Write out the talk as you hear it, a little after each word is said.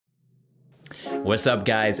What's up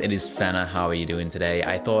guys, it is Fenner. How are you doing today?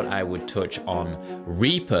 I thought I would touch on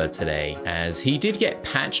Reaper today as he did get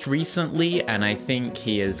patched recently and I think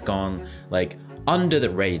he has gone like under the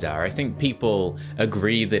radar. I think people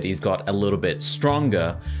agree that he's got a little bit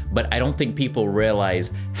stronger, but I don't think people realize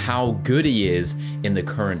how good he is in the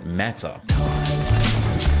current meta.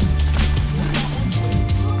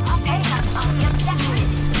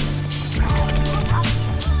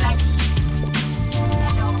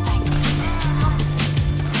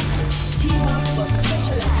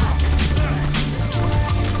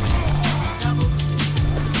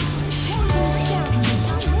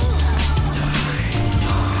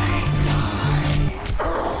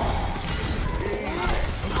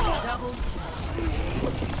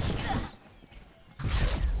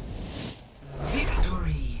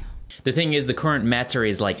 The thing is, the current meta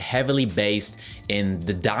is like heavily based in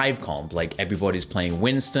the dive comp. Like everybody's playing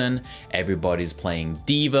Winston, everybody's playing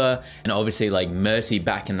Diva, and obviously like Mercy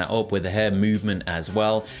backing that up with her movement as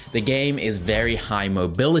well. The game is very high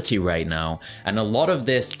mobility right now, and a lot of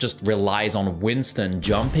this just relies on Winston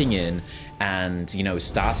jumping in and, you know,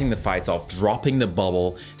 starting the fight off, dropping the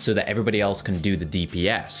bubble so that everybody else can do the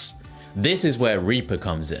DPS. This is where Reaper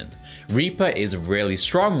comes in. Reaper is really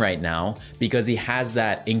strong right now because he has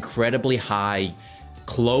that incredibly high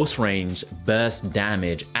close range burst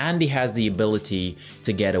damage and he has the ability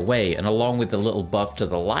to get away, and along with the little buff to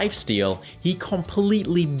the lifesteal, he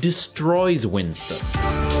completely destroys Winston.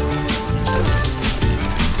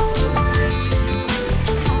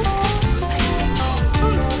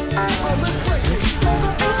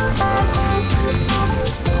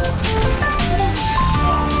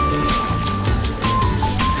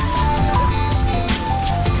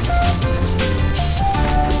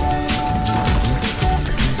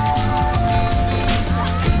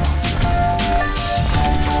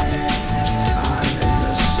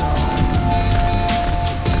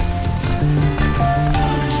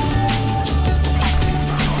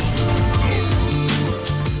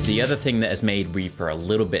 The other thing that has made Reaper a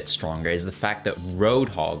little bit stronger is the fact that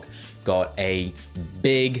Roadhog got a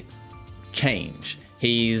big change.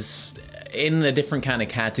 He's in a different kind of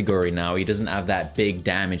category now. He doesn't have that big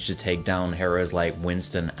damage to take down heroes like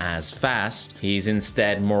Winston as fast. He's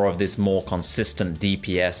instead more of this more consistent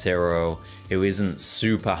DPS hero who isn't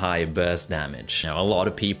super high burst damage. Now, a lot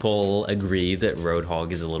of people agree that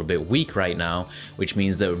Roadhog is a little bit weak right now, which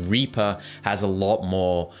means that Reaper has a lot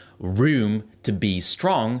more room to be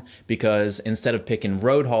strong, because instead of picking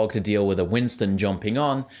Roadhog to deal with a Winston jumping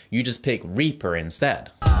on, you just pick Reaper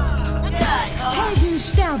instead. Helden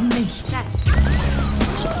sterben nicht.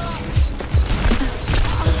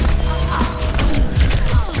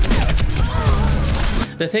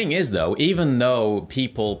 The thing is though, even though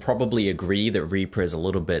people probably agree that Reaper is a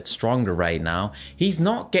little bit stronger right now, he's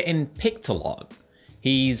not getting picked a lot.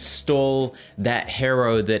 He's still that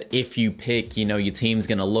hero that if you pick, you know, your team's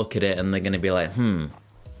gonna look at it and they're gonna be like,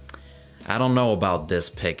 I don't know about this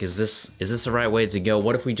pick. Is this the right way to go?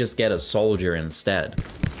 What if we just get a soldier instead?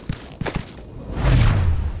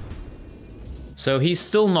 So he's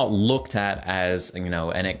still not looked at as, you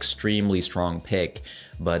know, an extremely strong pick,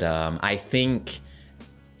 but I think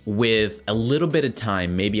with a little bit of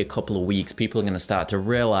time, maybe a couple of weeks, people are going to start to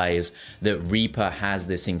realize that Reaper has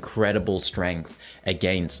this incredible strength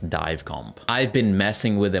against dive comp. I've been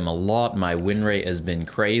messing with him a lot. My win rate has been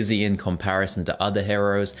crazy in comparison to other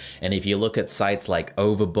heroes, and if you look at sites like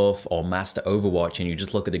Overbuff or Master Overwatch and you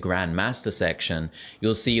just look at the Grandmaster section,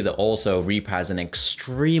 you'll see that also Reaper has an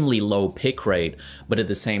extremely low pick rate, but at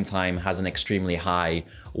the same time has an extremely high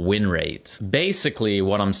win rate. Basically,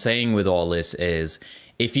 what I'm saying with all this is,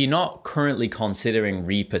 if you're not currently considering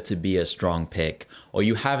Reaper to be a strong pick, or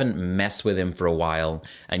you haven't messed with him for a while,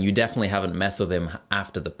 and you definitely haven't messed with him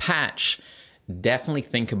after the patch, definitely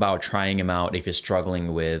think about trying him out if you're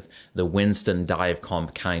struggling with the Winston dive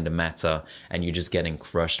comp kind of meta and you're just getting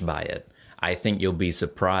crushed by it. I think you'll be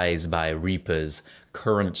surprised by Reaper's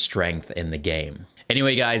current strength in the game.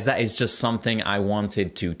 Anyway guys, that is just something I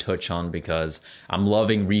wanted to touch on because I'm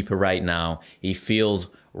loving Reaper right now. He feels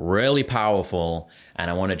really powerful and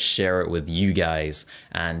I wanted to share it with you guys.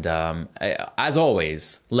 And as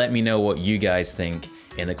always, let me know what you guys think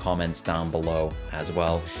in the comments down below as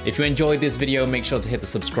well. If you enjoyed this video, make sure to hit the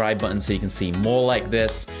subscribe button so you can see more like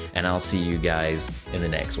this, and I'll see you guys in the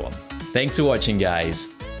next one. Thanks for watching guys.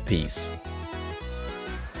 Peace.